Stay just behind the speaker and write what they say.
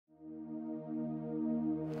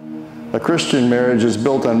A Christian marriage is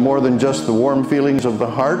built on more than just the warm feelings of the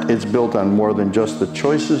heart. It's built on more than just the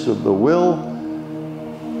choices of the will.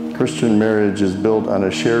 Christian marriage is built on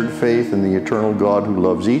a shared faith in the eternal God who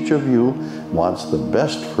loves each of you, wants the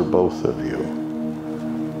best for both of you,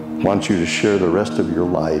 wants you to share the rest of your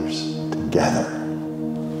lives together.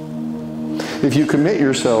 If you commit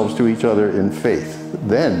yourselves to each other in faith,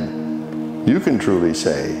 then you can truly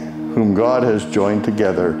say, whom God has joined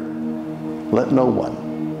together, let no one,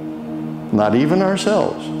 not even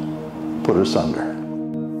ourselves, put asunder.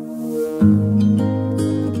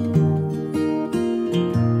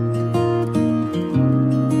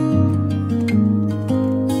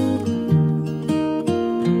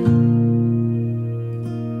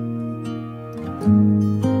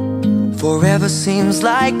 Forever seems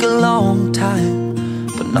like a long time,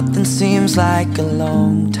 but nothing seems like a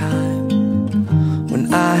long time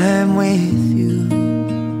when I am with you.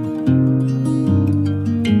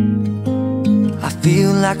 I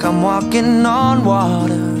feel like I'm walking on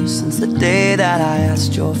water since the day that I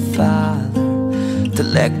asked your father to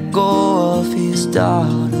let go of his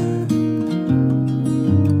daughter.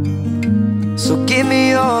 So give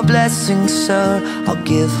me your blessing, sir, I'll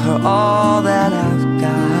give her all that I've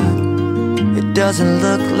got. It doesn't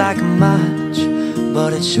look like much,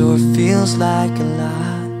 but it sure feels like a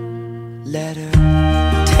lot. Let her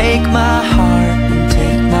take my heart and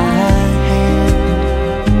take my hand.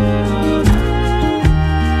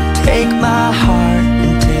 Take my heart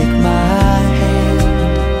and take my hand.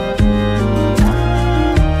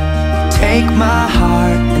 Take my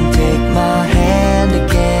heart and take my hand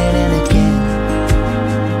again and again.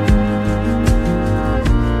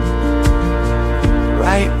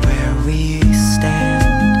 Right where we stand.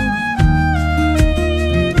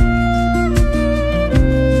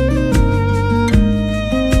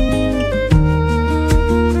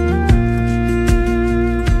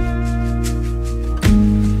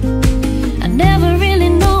 I never really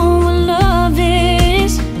know what love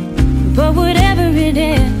is, but whatever it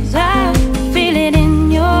is, I feel it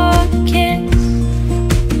in your kiss.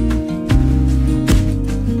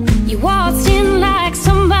 You waltzed in like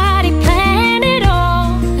somebody planned it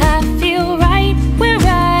all. I feel right where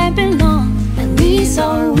I belong. My knees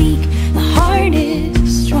are weak, my heart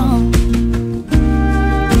is strong.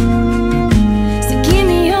 So give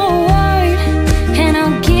me your word and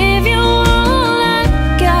I'll give you all I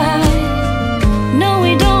got. No,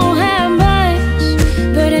 we don't have much,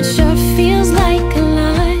 but it sure feels like a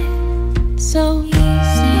lot. So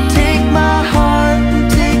Take my heart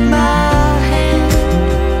and take my hand.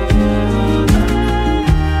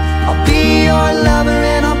 I'll be your lover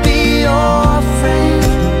and I'll be your friend.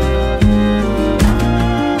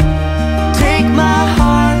 Take my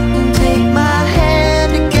heart and take my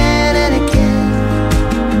hand again and again.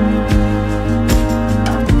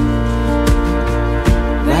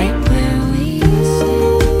 Right where we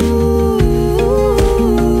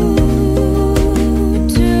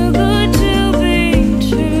too good to be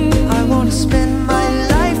true. I wanna spend my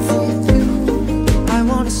life with you. I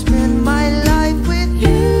wanna spend my life with you.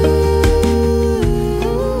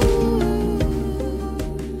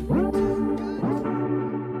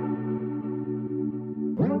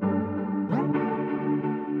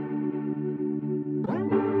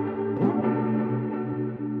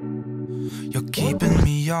 You're keeping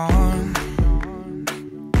me on